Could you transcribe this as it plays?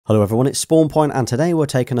Hello everyone, it's SpawnPoiint and today we're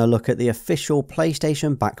taking a look at the official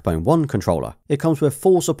PlayStation Backbone 1 controller. It comes with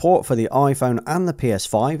full support for the iPhone and the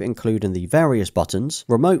PS5, including the various buttons,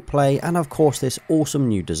 remote play, and of course this awesome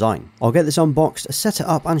new design. I'll get this unboxed, set it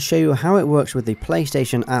up and show you how it works with the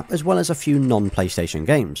PlayStation app as well as a few non-PlayStation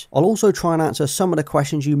games. I'll also try and answer some of the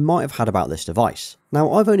questions you might have had about this device.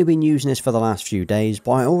 Now, I've only been using this for the last few days,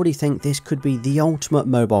 but I already think this could be the ultimate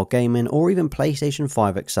mobile gaming or even PlayStation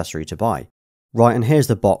 5 accessory to buy. Right, and here's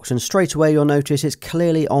the box, and straight away you'll notice it's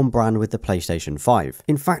clearly on brand with the PlayStation 5.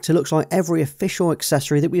 In fact, it looks like every official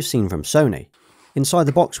accessory that we've seen from Sony. Inside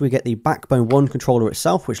the box we get the Backbone 1 controller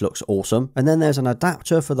itself, which looks awesome, and then there's an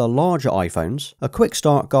adapter for the larger iPhones, a quick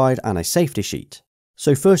start guide and a safety sheet.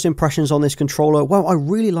 So first impressions on this controller, well, I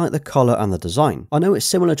really like the colour and the design. I know it's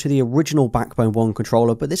similar to the original Backbone 1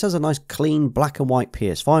 controller, but this has a nice clean black and white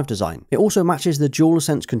PS5 design. It also matches the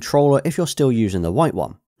DualSense controller if you're still using the white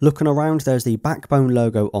one. Looking around, there's the Backbone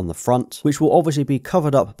logo on the front, which will obviously be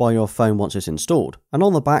covered up by your phone once it's installed. And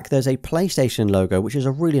on the back, there's a PlayStation logo, which is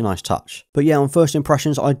a really nice touch. But yeah, on first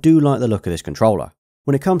impressions, I do like the look of this controller.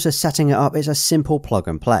 When it comes to setting it up, it's a simple plug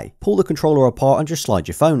and play. Pull the controller apart and just slide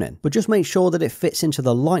your phone in. But just make sure that it fits into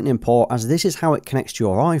the lightning port, as this is how it connects to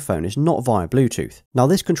your iPhone, it's not via Bluetooth. Now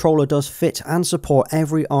this controller does fit and support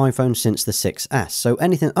every iPhone since the 6S, so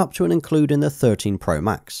anything up to and including the 13 Pro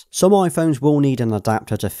Max. Some iPhones will need an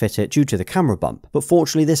adapter to fit it due to the camera bump, but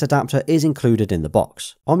fortunately this adapter is included in the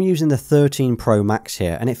box. I'm using the 13 Pro Max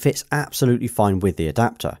here and it fits absolutely fine with the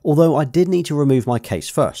adapter, although I did need to remove my case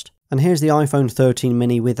first. And here's the iPhone 13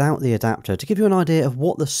 mini without the adapter to give you an idea of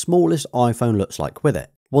what the smallest iPhone looks like with it.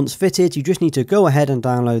 Once fitted, you just need to go ahead and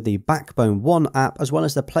download the Backbone 1 app as well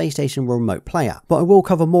as the PlayStation Remote Play app, but I will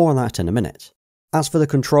cover more on that in a minute. As for the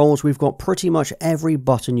controls, we've got pretty much every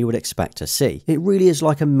button you would expect to see. It really is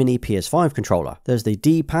like a mini PS5 controller. There's the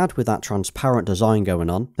D-pad with that transparent design going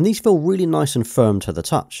on, and these feel really nice and firm to the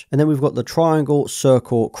touch. And then we've got the triangle,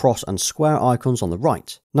 circle, cross and square icons on the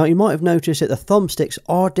right. Now you might have noticed that the thumbsticks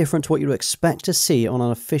are different to what you'd expect to see on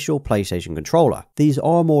an official PlayStation controller. These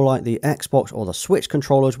are more like the Xbox or the Switch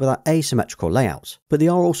controllers with that asymmetrical layout. But they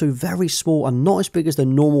are also very small and not as big as the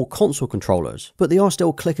normal console controllers, but they are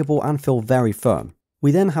still clickable and feel very firm.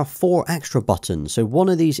 We then have 4 extra buttons, so one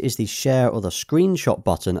of these is the share or the screenshot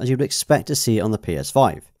button as you'd expect to see it on the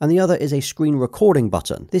PS5, and the other is a screen recording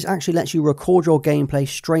button. This actually lets you record your gameplay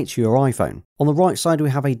straight to your iPhone. On the right side we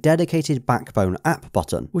have a dedicated Backbone app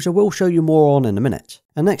button, which I will show you more on in a minute.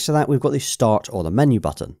 And next to that we've got the start or the menu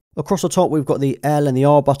button. Across the top we've got the L and the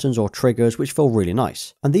R buttons or triggers, which feel really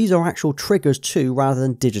nice. And these are actual triggers too rather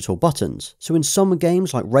than digital buttons. So in some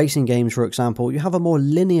games, like racing games for example, you have a more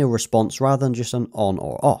linear response rather than just an on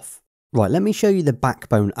or off. Right, let me show you the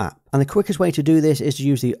Backbone app. And the quickest way to do this is to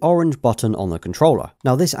use the orange button on the controller.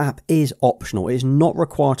 Now this app is optional, it is not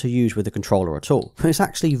required to use with the controller at all. It's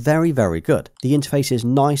actually very good. The interface is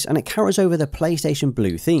nice and it carries over the PlayStation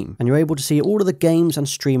Blue theme, and you're able to see all of the games and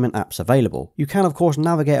streaming apps available. You can of course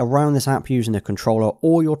navigate around this app using the controller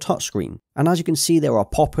or your touchscreen. And as you can see, there are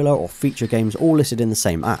popular or feature games all listed in the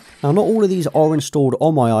same app. Now not all of these are installed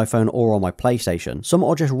on my iPhone or on my PlayStation, some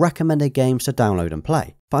are just recommended games to download and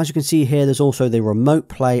play. But as you can see here, there's also the Remote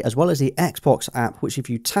Play as well as the Xbox app, which if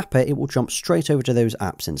you tap it, it will jump straight over to those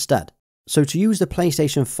apps instead. So to use the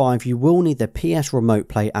PlayStation 5, you will need the PS Remote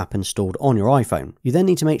Play app installed on your iPhone. You then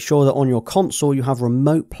need to make sure that on your console you have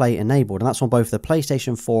Remote Play enabled, and that's on both the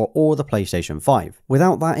PlayStation 4 or the PlayStation 5.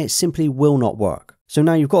 Without that, it simply will not work. So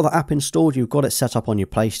now you've got the app installed, you've got it set up on your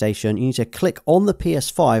PlayStation, you need to click on the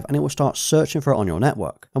PS5 and it will start searching for it on your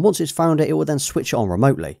network. And once it's found it, it will then switch it on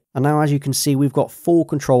remotely. And now as you can see, we've got full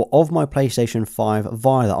control of my PlayStation 5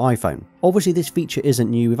 via the iPhone. Obviously this feature isn't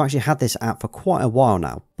new, we've actually had this app for quite a while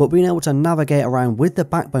now. But being able to navigate around with the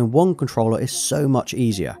Backbone 1 controller is so much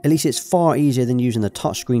easier. At least it's far easier than using the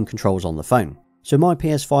touchscreen controls on the phone. So my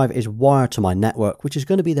PS5 is wired to my network, which is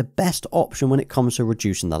going to be the best option when it comes to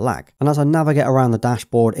reducing the lag. And as I navigate around the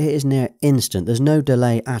dashboard, it is near instant, there's no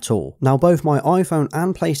delay at all. Now both my iPhone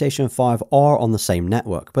and PlayStation 5 are on the same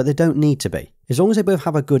network, but they don't need to be. As long as they both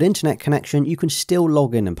have a good internet connection, you can still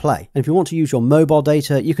log in and play. And if you want to use your mobile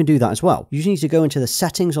data, you can do that as well. You just need to go into the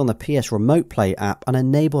settings on the PS Remote Play app and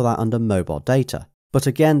enable that under mobile data. But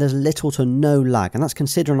again, there's little to no lag, and that's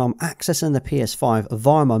considering I'm accessing the PS5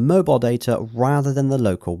 via my mobile data rather than the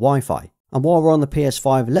local Wi-Fi. And while we're on the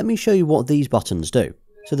PS5, let me show you what these buttons do.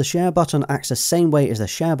 So the share button acts the same way as the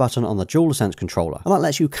share button on the DualSense controller, and that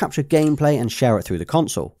lets you capture gameplay and share it through the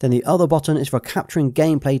console. Then the other button is for capturing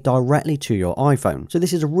gameplay directly to your iPhone. So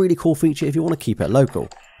this is a really cool feature if you want to keep it local.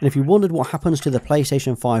 And if you wondered what happens to the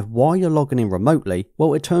PlayStation 5 while you're logging in remotely,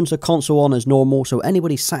 well, it turns the console on as normal, so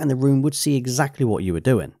anybody sat in the room would see exactly what you were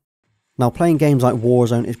doing. Now, playing games like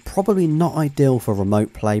Warzone is probably not ideal for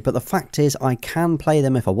remote play, but the fact is I can play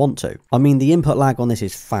them if I want to. I mean, the input lag on this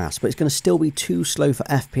is fast, but it's going to still be too slow for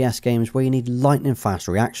FPS games where you need lightning fast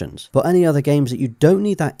reactions. But any other games that you don't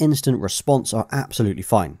need that instant response are absolutely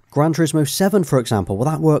fine. Gran Turismo 7, for example,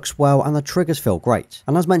 well, that works well and the triggers feel great.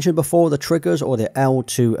 And as mentioned before, the triggers, or the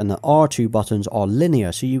L2 and the R2 buttons, are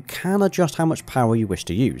linear, so you can adjust how much power you wish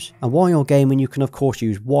to use. And while you're gaming, you can of course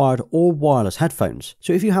use wired or wireless headphones.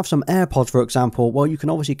 So if you have some AirPods, for example, well, you can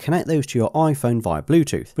obviously connect those to your iPhone via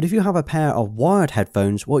Bluetooth. But if you have a pair of wired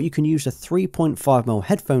headphones, well, you can use the 3.5mm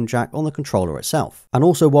headphone jack on the controller itself. And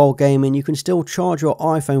also while gaming, you can still charge your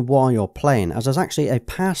iPhone while you're playing, as there's actually a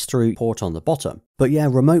pass-through port on the bottom. But yeah,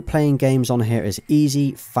 remote playing games on here is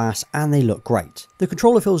easy, fast, and they look great. The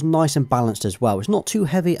controller feels nice and balanced as well. It's not too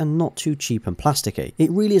heavy and not too cheap and plasticky.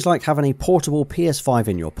 It really is like having a portable PS5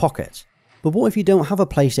 in your pocket. But what if you don't have a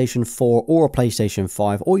PlayStation 4 or a PlayStation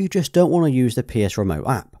 5, or you just don't want to use the PS Remote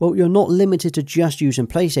app? Well, you're not limited to just using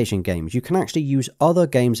PlayStation games. You can actually use other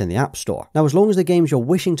games in the App Store. Now, as long as the games you're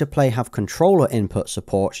wishing to play have controller input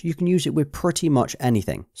support, you can use it with pretty much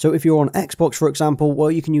anything. So if you're on Xbox, for example, well,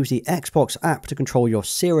 you can use the Xbox app to control your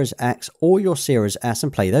Series X or your Series S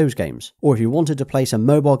and play those games. Or if you wanted to play some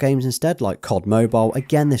mobile games instead, like COD Mobile,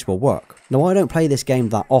 again, this will work. Now, I don't play this game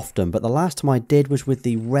that often, but the last time I did was with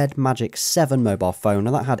the Red Magic 7 mobile phone,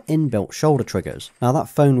 and that had inbuilt shoulder triggers. Now, that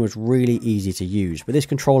phone was really easy to use, but this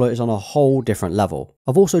controller is on a whole different level.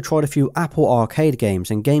 I've also tried a few Apple Arcade games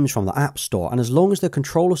and games from the App Store, and as long as the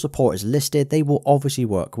controller support is listed, they will obviously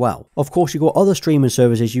work well. Of course, you've got other streaming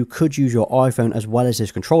services you could use your iPhone as well as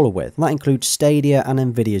this controller with, and that includes Stadia and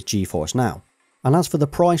Nvidia's GeForce Now. And as for the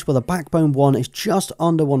price, well, the Backbone One is just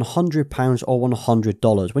under £100 or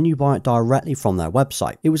 $100 when you buy it directly from their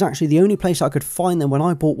website. It was actually the only place I could find them when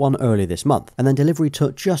I bought one earlier this month, and then delivery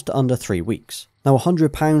took just under 3 weeks. Now,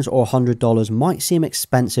 £100 or $100 might seem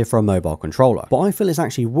expensive for a mobile controller, but I feel it's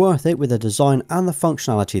actually worth it with the design and the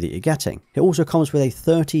functionality that you're getting. It also comes with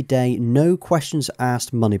a 30-day, no questions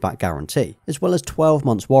asked money-back guarantee, as well as 12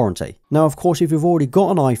 months warranty. Now, of course, if you've already got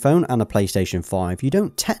an iPhone and a PlayStation 5, you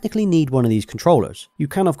don't technically need one of these controllers. You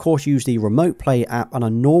can, of course, use the Remote Play app and a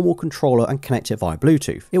normal controller and connect it via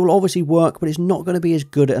Bluetooth. It will obviously work, but it's not going to be as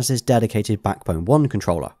good as this dedicated Backbone One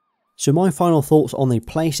controller. So my final thoughts on the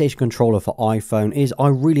PlayStation controller for iPhone is I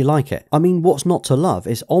really like it. I mean, what's not to love?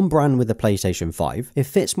 It's on brand with the PlayStation 5, it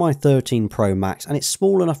fits my 13 Pro Max, and it's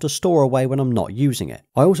small enough to store away when I'm not using it.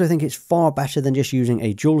 I also think it's far better than just using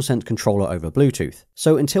a DualSense controller over Bluetooth.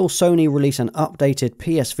 So until Sony release an updated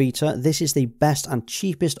PS Vita, this is the best and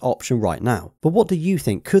cheapest option right now. But what do you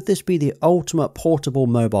think? Could this be the ultimate portable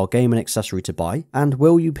mobile gaming accessory to buy? And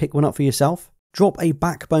will you pick one up for yourself? Drop a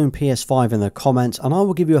Backbone PS5 in the comments and I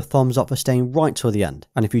will give you a thumbs up for staying right till the end.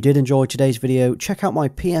 And if you did enjoy today's video, check out my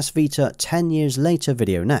PS Vita 10 years later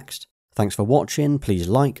video next. Thanks for watching, please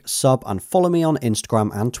like, sub and follow me on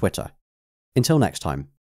Instagram and Twitter. Until next time.